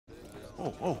Whoa,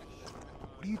 whoa.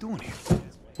 What are you doing here?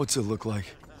 What's it look like?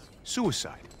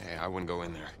 Suicide. Hey, I wouldn't go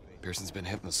in there. Pierson's been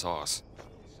hitting the sauce.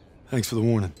 Thanks for the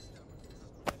warning.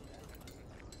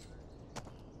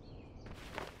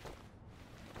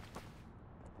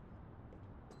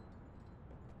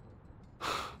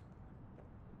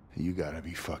 You gotta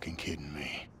be fucking kidding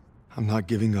me. I'm not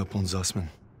giving up on Zussman.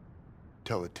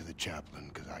 Tell it to the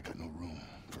chaplain, because I got no room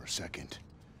for a second.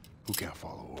 Who can't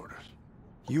follow orders?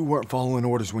 You weren't following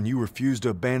orders when you refused to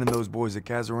abandon those boys at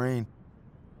Kasserine.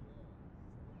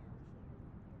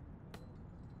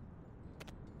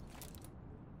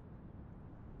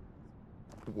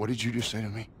 What did you just say to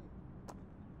me?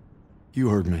 You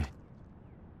heard me.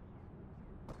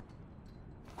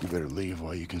 You better leave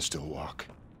while you can still walk.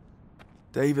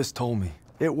 Davis told me.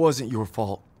 It wasn't your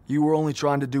fault. You were only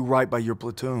trying to do right by your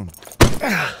platoon.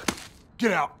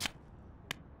 Get out!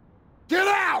 Get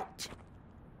out!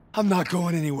 I'm not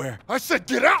going anywhere. I said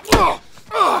get out!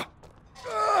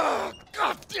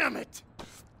 God damn it!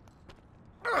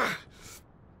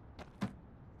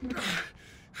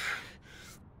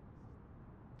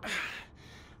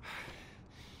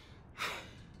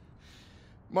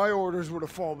 My orders were to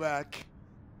fall back.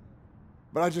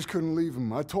 But I just couldn't leave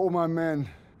them. I told my men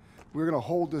we were gonna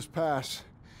hold this pass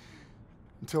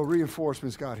until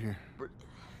reinforcements got here. But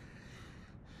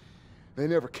they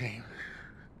never came.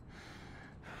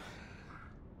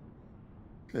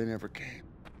 They never came.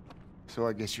 So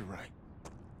I guess you're right.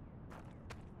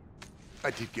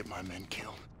 I did get my men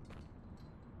killed.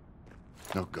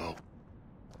 Now go.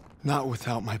 Not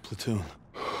without my platoon.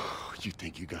 You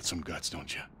think you got some guts,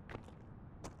 don't you?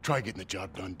 Try getting the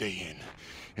job done day in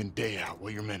and day out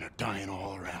while your men are dying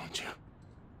all around you.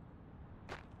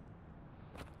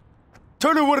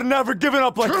 Turner would have never given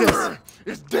up like Turner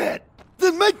is dead!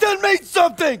 Then make that mean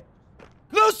something!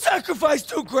 No sacrifice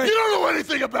too great! You don't know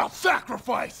anything about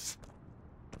sacrifice!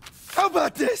 How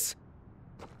about this?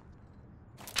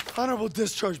 Honorable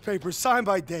discharge papers signed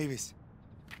by Davis.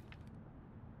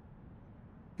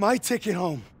 My ticket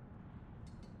home.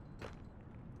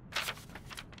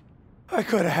 I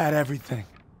could have had everything.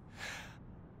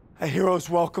 A hero's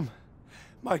welcome,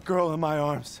 my girl in my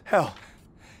arms. Hell,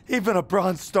 even a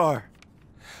Bronze Star.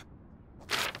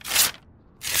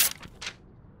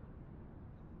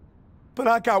 But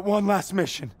I got one last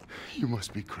mission. You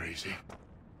must be crazy.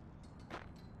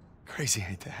 Crazy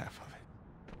ain't the half of it.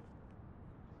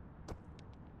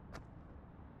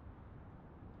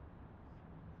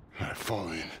 All right,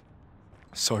 fall in.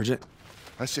 Sergeant?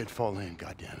 I said fall in,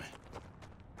 goddammit.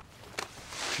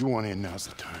 If you want in, now's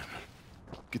the time.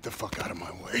 Get the fuck out of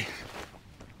my way.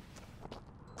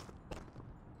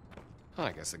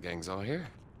 I guess the gang's all here.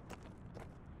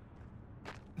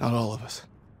 Not all of us.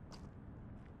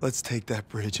 Let's take that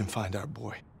bridge and find our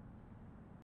boy.